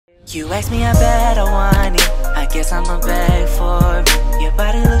You ask me how bad I want it, I guess I'ma beg for it. Your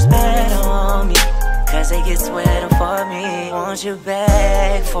body looks better on me, cause they get sweater for me. Won't you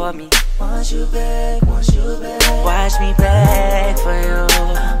beg for me? Won't you beg, won't you beg? Watch me beg for you.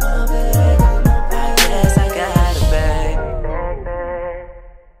 I'ma beg, I guess I gotta beg.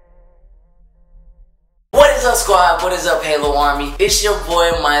 What is up, squad? What is up, Halo Army? It's your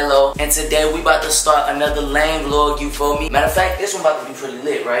boy Milo, and today we about to start another lame vlog, you feel me? Matter of fact, this one about to be pretty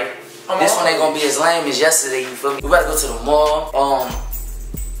lit, right? This one ain't gonna be as lame as yesterday, you feel me? We about to go to the mall,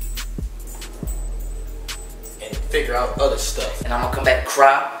 and figure out other stuff. And I'm gonna come back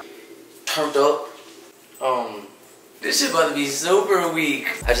cry, turned up. This shit about to be super weak.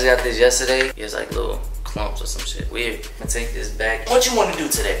 I just got this yesterday. It's like little clumps or some shit. Weird. I'm gonna take this back. What you wanna do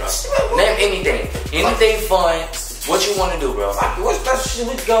today, bro? Name anything. Anything fun. What you wanna do, bro? What's that shit?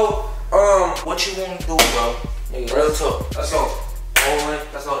 Let's go. What you wanna do, bro? Nigga, real talk. Let's go. Bowling.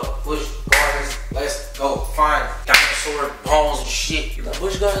 Let's go to Busch Gardens. Let's go find dinosaur bones and shit. You got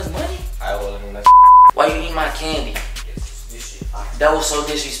Busch Gardens money? I will in that. Why you eat my candy? This shit. That was so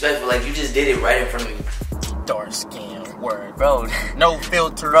disrespectful. Like, you just did it right in front of me. Dark skin word, bro. No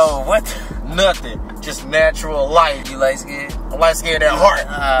filter, bro. What? Nothing. Just natural light. You light skinned? I'm light skinned at heart.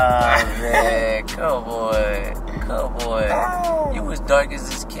 Ah, man. Come on. You was dark as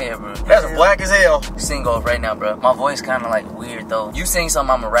this camera. That's black as hell. Sing off right now, bro. My voice kind of like weird though. You sing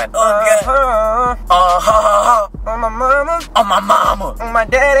something, I'ma rap. On my mama. On my mama. On my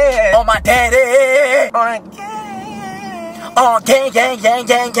daddy. On my daddy. On a gang. Oh,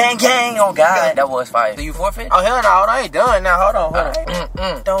 gang. Oh, God. That was fire. Do you forfeit? Oh, hell no. I ain't done now. Hold on.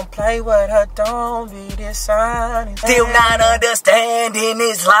 Right. Don't play with her. Don't be dishonest. Still not understanding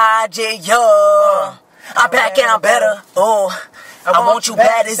this logic, yo. I'm back and I'm better. Oh, I want you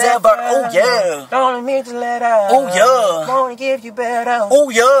bad as ever. Oh, yeah. Don't need to let out. Oh, yeah. Wanna give you better. Oh,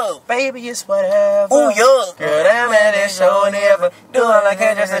 yeah. Baby, it's whatever. Oh, yeah. Girl, that man is showing never. Doing like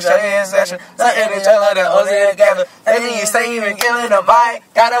it just to show you in session. Something each other that holds it together. And then you say you been killing the vibe.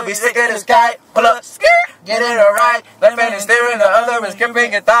 Gotta be sick of the sky. Pull up, skirt. Get it alright. Left hand is steering, the other is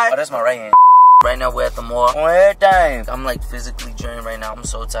gripping your thigh. Oh, that's my right hand. Right now we're at the mall. On everything. I'm like physically drained right now. I'm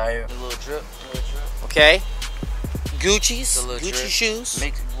so tired. A little drip. Okay. Gucci's, Gucci drip. Shoes.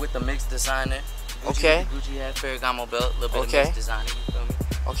 Mixed with the mixed designer. Gucci, Okay. Gucci had Ferragamo belt, a little bit of mixed designer. You feel me?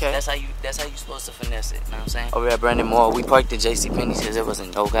 Okay. That's how you supposed to finesse it. You know what I'm saying? Over at Brandon Mall, we parked at JCPenney's because there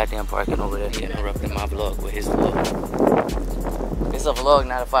wasn't no goddamn parking over there. He interrupted my vlog with his vlog. It's a vlog,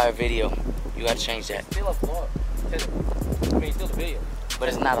 not a fire video. You gotta change that. Still a vlog. I mean, still a video. But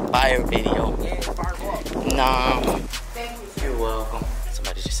it's not a fire video. Yeah, it's a fire vlog. Nah. You're welcome.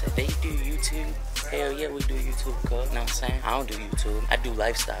 Somebody just said they do YouTube. Hell yeah, we do YouTube, cuz. You know what I'm saying? I don't do YouTube. I do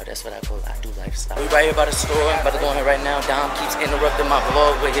lifestyle. That's what I call it. I do lifestyle. We right here by the store. About to go in here right now. Dom keeps interrupting my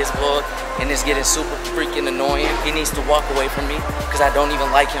vlog with his vlog. And it's getting super freaking annoying. He needs to walk away from me. Because I don't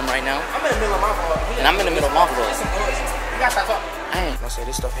even like him right now. I'm in the middle of my vlog. And I'm in the middle of my vlog. You gotta stop talking. I ain't. I say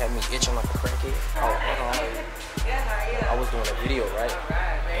this stuff had me itching like a crackhead. Oh, hold on. I was doing a video, right?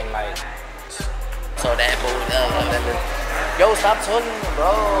 And like... So that yo, stop talking to me,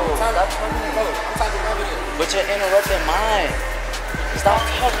 bro. Stop talking to me, bro. I'm talking my video. But you're interrupting mine. Stop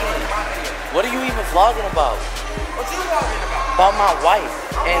talking. What are you even vlogging about? What you vlogging about? About my wife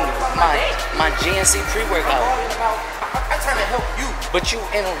and my GNC pre-workout. I'm trying to help you. But you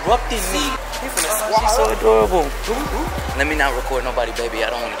interrupted me. She's so adorable. Let me not record nobody, baby.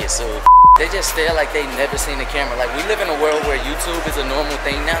 I don't want to get sued. They just stare like they never seen the camera. Like, we live in a world where YouTube is a normal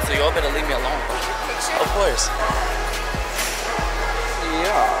thing now, so y'all better leave me alone. Of course.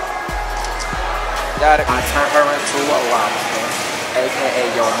 Yeah. Got it. I turned her into a llama, aka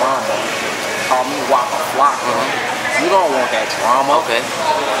your mama. Call me Waka Flocka. You don't want that drama. Okay.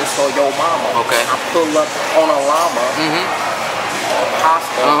 It's for your mama. Okay. I pull up on a llama.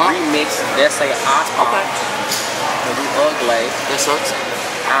 Pasta remix. That's a Oscar. Okay. And we ugly. That sucks.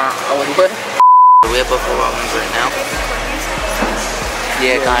 What? We're at Buffalo Rumbles right now.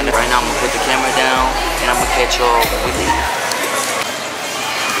 Yeah, kinda. Right now I'm gonna put the camera down and I'm gonna catch y'all when we leave.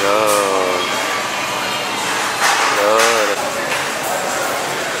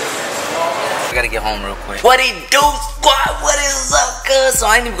 I gotta get home real quick. What it do, squad? What is up, cuz? So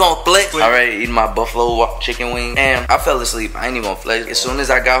I ain't even gonna flex. I already eating my buffalo chicken wing and I fell asleep. I ain't even gonna flex. As soon as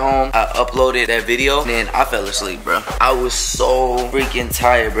I got home, I uploaded that video, then I fell asleep, bro. I was so freaking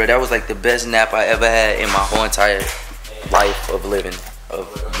tired, bro. That was like the best nap I ever had in my whole entire life of living.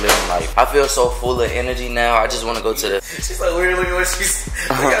 Life. I feel so full of energy now. I just want to go to the... She's like, weird looking what she's...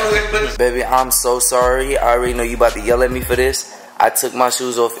 Baby, I'm so sorry. I already know you about to yell at me for this. I took my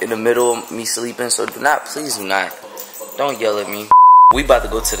shoes off in the middle of me sleeping, so do not, please do not. Don't yell at me. We about to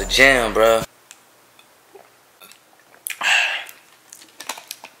go to the gym, bro.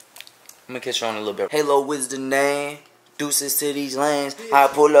 Let me catch you on a little bit. Halo what's the name? Deuces to these lanes. I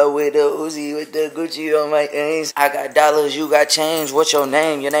pull up with the Uzi, with the Gucci on my ains. I got dollars, you got change. What's your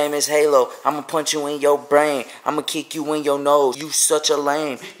name? Your name is Halo. I'ma punch you in your brain. I'ma kick you in your nose. You such a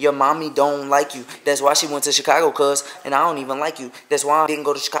lame. Your mommy don't like you. That's why she went to Chicago, cuz. And I don't even like you. That's why I didn't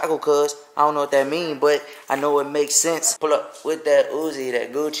go to Chicago, cuz. I don't know what that mean, but I know it makes sense. Pull up with that Uzi,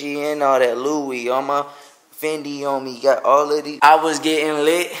 that Gucci, and all that Louis. On my Fendi on me. Got all of these. I was getting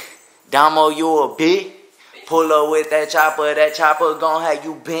lit. Damo, you a bitch. Pull up with that chopper gon' have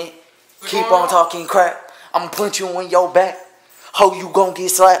you bent. Keep on talking crap, I'ma punch you in your back. Ho, you gon' get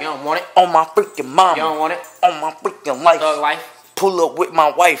slapped. You don't want it? On my freaking mama. You don't want it? On my freaking life. Thug life. Pull up with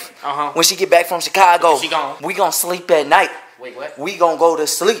my wife. Uh-huh. When she get back from Chicago, she gone. We gon' sleep at night. Wait, what? We gon' go to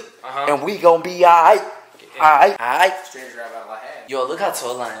sleep. Uh-huh. And we gon' be alright. Alright, alright. Straight drive out of my head. Yo, look how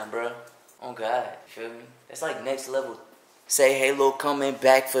tall I am, bro. Oh God, feel me? That's like next level. Say Halo coming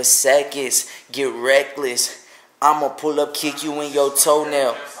back for seconds. Get reckless. I'ma pull up, kick you in your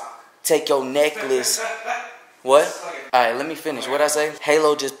toenail. Take your necklace. What? Alright, let me finish. What I say?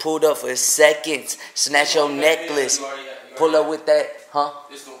 Halo just pulled up for seconds. Snatch your necklace. Pull up with that. Huh?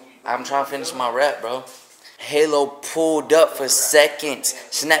 I'm trying to finish my rap, bro. Halo pulled up for seconds.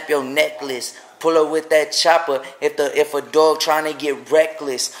 Snap your necklace. Pull up with that chopper if a dog trying to get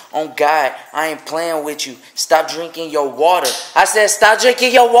reckless. On God, I ain't playing with you. Stop drinking your water. I said stop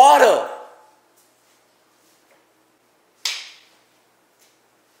drinking your water.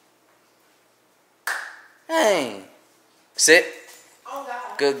 Hey. Sit.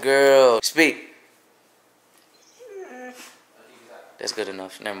 Good girl. Speak. That's good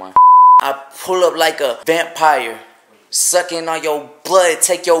enough. Never mind. I pull up like a vampire. Sucking on your blood,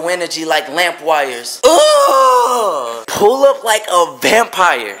 take your energy like lamp wires. Ugh! Pull up like a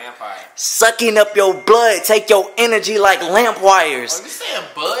vampire. Sucking up your blood, take your energy like lamp wires. Are you saying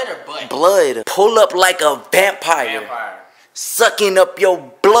bud or butt? Blood. Pull up like a vampire. Sucking up your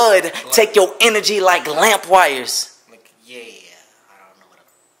blood, take your energy like lamp wires. Yeah, I don't know what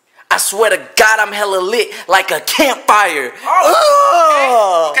I swear to God, I'm hella lit like a campfire.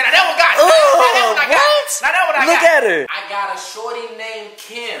 Oh, okay, now that one got it. What? Now that one I got. Look at her. I got a shorty named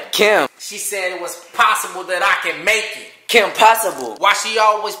Kim. Kim. She said it was possible that I can make it. Kim Possible. Why she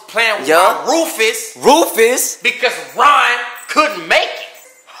always playing with my Rufus? Rufus? Because Ron couldn't make it.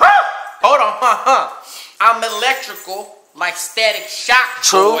 Hold on, I'm electrical. Like Static Shock,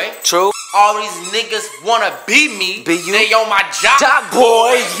 true, boy. True. All these niggas wanna be me. Be you? They on my job,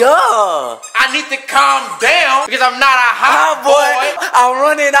 boy. Yeah. I need to calm down because I'm not a hot boy. I'm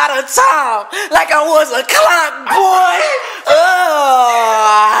running out of time like I was a clock, boy.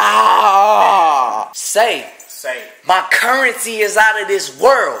 Say. My currency is out of this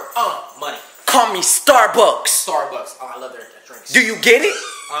world. Money. Call me Starbucks. Starbucks. Oh, I love their drinks. Do you get it?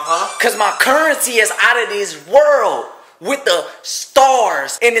 Cause my currency is out of this world. With the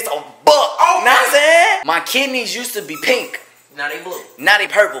stars, and it's a buck. Oh, know what I'm saying? My kidneys used to be pink. Now they blue. Now they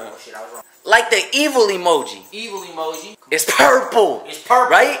purple. Oh, shit, I was wrong. Like the evil emoji. Evil emoji. It's purple. It's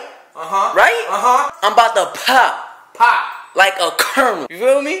purple. Right? Right? I'm about to pop. Pop. Like a kernel. You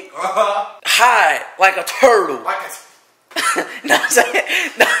feel me? Hide like a turtle. Like a... Know what I'm saying?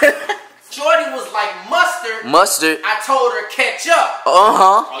 Shorty was like mustard. Mustard. I told her catch up.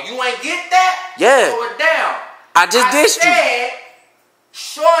 Oh, you ain't get that? Yeah. Throw it down. I just dissed you.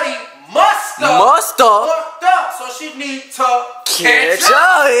 Shorty must have hooked up, so she need to catch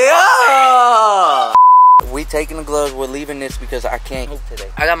up. Yeah. We taking the gloves. We're leaving this because I can't hoop today.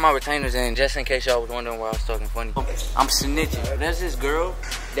 I got my retainers in just in case y'all was wondering why I was talking funny. I'm snitching. There's this girl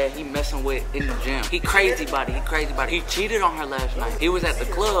that he messing with in the gym. He crazy body. He cheated on her last night. He was at the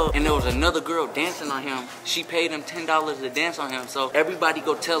club and there was another girl dancing on him. She paid him $10 to dance on him. So everybody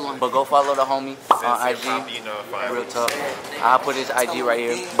go tell him. But go follow the homie on IG. Real tough. I'll put his IG right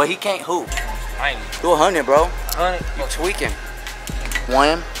here. But he can't hoop. Do 100, bro. 100. You tweaking.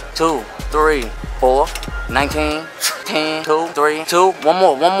 1, 2, 3, 4, 19, 10, 2, 3, 2. One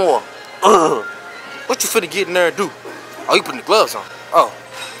more. Ugh. What you finna get in there and do? Oh, you putting the gloves on. Oh.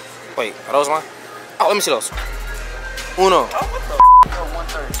 Wait, are those mine? Oh, let me see those. Uno.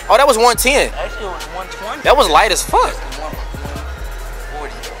 Oh, that was 110. Actually, it was 120. That was light as fuck.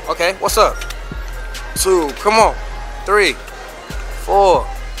 140. Okay, what's up? 2, come on. 3, 4.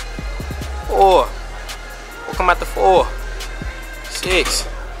 We'll come out to 4. 6,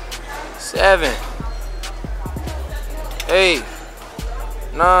 7, 8,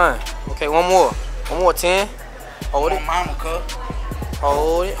 9. Okay, one more. 10. Hold it. Mama, cuz.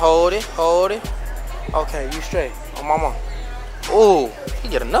 Hold it. Okay, you straight. Oh, mama. Ooh, he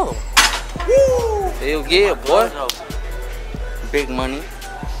get another one. Woo! Hell yeah, boy. Big money.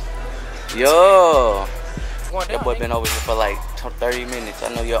 Yo. That boy been over here for like 30 minutes. I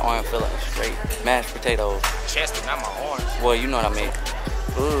know your arm feel like straight mashed potatoes. Chest, not my arm. Well, you know what I mean.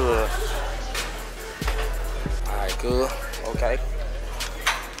 Ugh. Alright, good. Okay.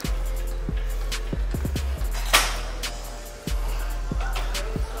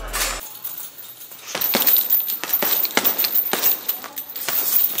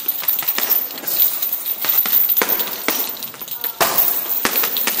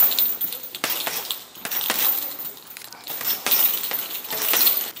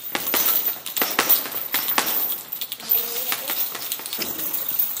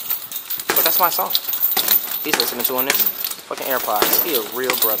 That's my song. He's listening to on this fucking AirPods. He a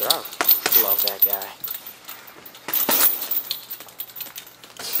real brother. I love that guy.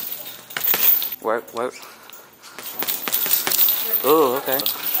 Work. Oh, okay.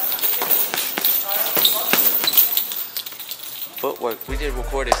 Footwork. We just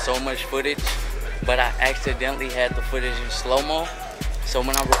recorded so much footage, but I accidentally had the footage in slow-mo. So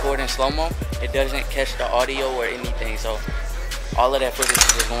when I record in slow-mo, it doesn't catch the audio or anything. So all of that footage is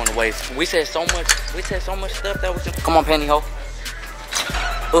just going to waste. We said so much stuff that was just... Come on, pantyhose.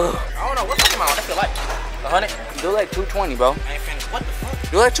 Ugh. I don't know. What's the amount? I feel like 100. Do like 220, bro. I ain't finished. What the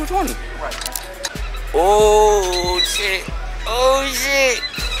fuck? Do like 220. Right. Oh, shit. Oh, shit.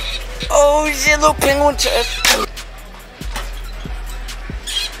 Oh, shit. Little penguin chest.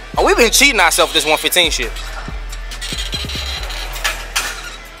 Oh, we been cheating ourselves this 115 shit.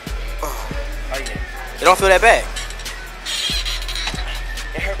 Oh, yeah. It don't feel that bad.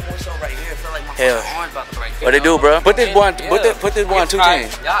 It hurt more so right here. It feel like my arm's about to break. What it do, bro? Put this one, put this one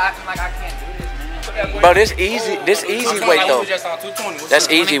 210. Y'all acting like I can't do this, man. Bro, this easy weight though. That's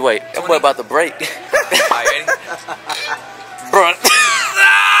easy weight. That boy about to break. Bro.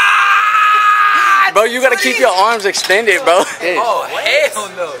 Bro, you gotta keep your arms extended, bro. Oh, hell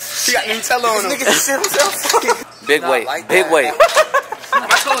no. He got Nutella on him. This nigga shit himself. Big weight, big weight.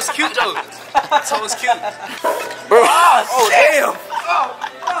 My toe is cute though. My toe is cute. Bro. Oh, damn.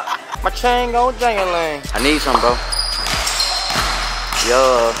 My chain go jangling. I need some, bro.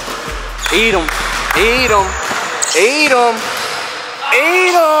 Yo. Eat them. Eat them. Eat them.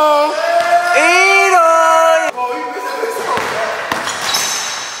 Eat them. Eat them.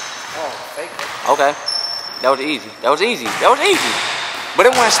 Okay. That was easy. That was easy. That was easy. But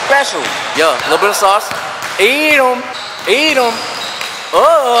it wasn't special. Yo, a little bit of sauce. Eat them. Eat them.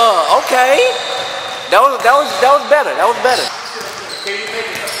 Oh, okay. That was better. That was better.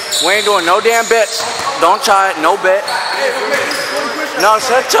 We ain't doing no damn bets. Don't try it. No bet. No,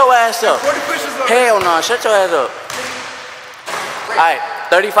 shut your ass up. Hell no, shut your ass up. Alright,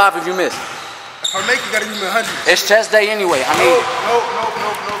 35 if you miss. If I make you gotta give me 100. It's chest day anyway. I mean. No.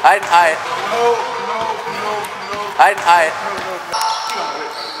 Alright. No. Alright.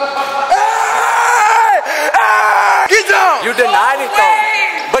 Get down! You denied it though.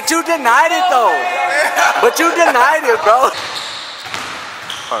 But you denied it though. But you denied it, bro.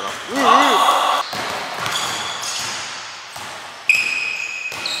 Hold on.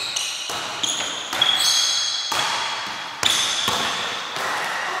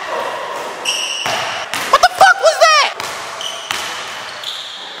 What the fuck was that?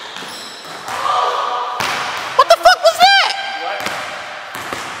 What the fuck was that?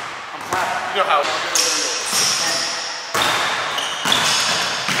 You know how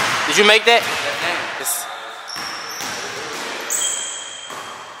did you make that? Yes.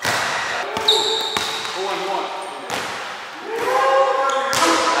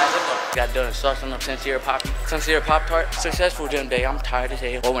 Got done saucing up sincere Pop Tart. Successful gym day. I'm tired as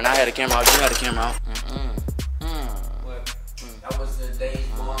hell. Well, when I had a camera out, you had a camera out. That was the day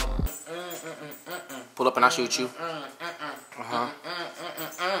for pull up and I'll shoot you.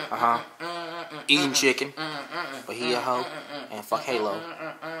 Eating chicken. But he a hoe. And fuck Halo.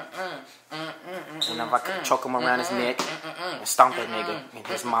 And if I could choke him around his neck and stomp that nigga and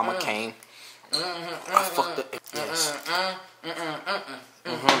his mama came. I fucked the yes.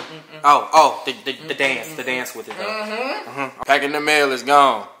 Oh, the dance with it though. Packing the mail is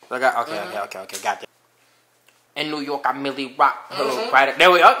gone. So I got okay, got that. In New York, I Millie Rock. Right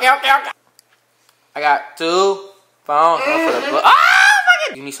there we okay. I got 2 phones.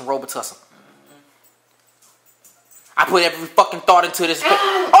 You need some Robitussin. I put every fucking thought into this. Oh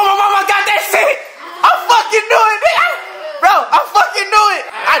my mama got that shit! I fucking knew it, nigga! Bro, I fucking knew it!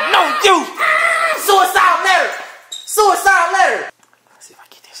 I know you! Suicide letter! Let's see if I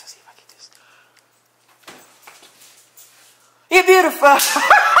get this. You're beautiful.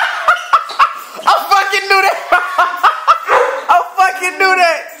 I fucking knew that. I can do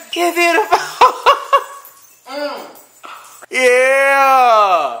that. Give it a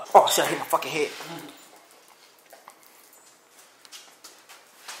Yeah. Oh shit, I hit my fucking head.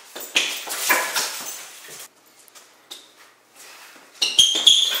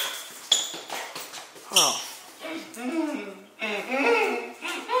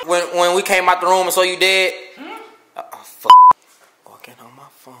 When we came out the room and saw you dead, fuck. Walking on my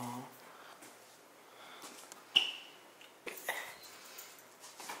phone.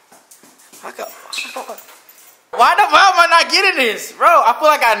 Why the hell am I not getting this, bro? I feel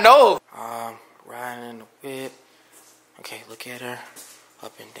like I know. Riding in the whip. Okay, look at her,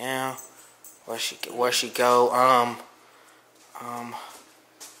 up and down. Where she go?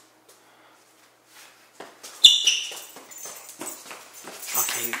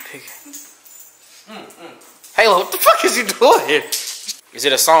 Okay, pick. Halo, what the fuck is you doing? Is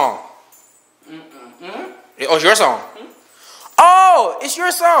it a song? Oh, it's your song. Oh, it's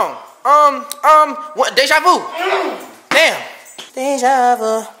your song. What? Deja vu. Damn. Deja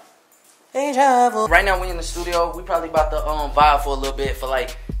vu. Deja vu. Right now we in the studio. We probably about to vibe for a little bit for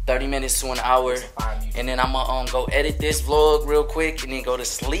like 30 minutes to an hour. And then I'm gonna go edit this vlog real quick and then go to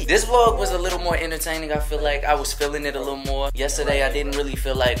sleep. This vlog was a little more entertaining. I feel like I was feeling it a little more. Yesterday I didn't really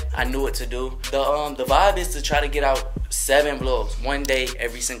feel like I knew what to do. The vibe is to try to get out 7 vlogs, one day,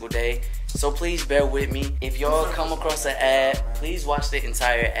 every single day. So please bear with me. If y'all come across an ad, please watch the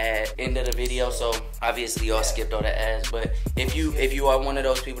entire ad, end of the video. So obviously y'all skipped all the ads, but if you are one of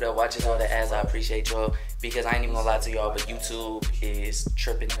those people that watches all the ads, I appreciate y'all, because I ain't even gonna lie to y'all, but YouTube is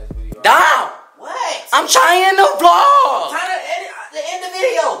tripping. Damn! What? I'm trying to vlog! I'm trying to end the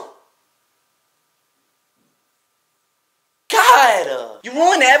video. God! You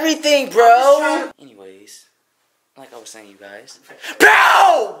ruined everything, bro! Anyways, like I was saying, you guys. Bro!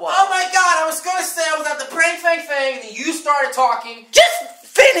 Oh my god, I was gonna say I was at the prank thing, and then you started talking. Just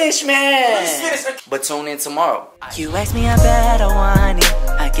finish, man! Let's finish. But tune in tomorrow. You ask me, I bet I want it.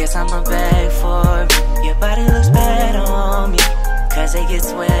 I guess I'ma beg for it. Your body looks better on me, cause they get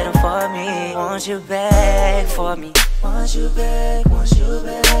sweater for me. Won't you beg for me? Won't you beg? Won't you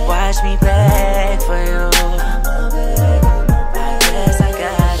beg? Watch me beg for you. I'ma beg.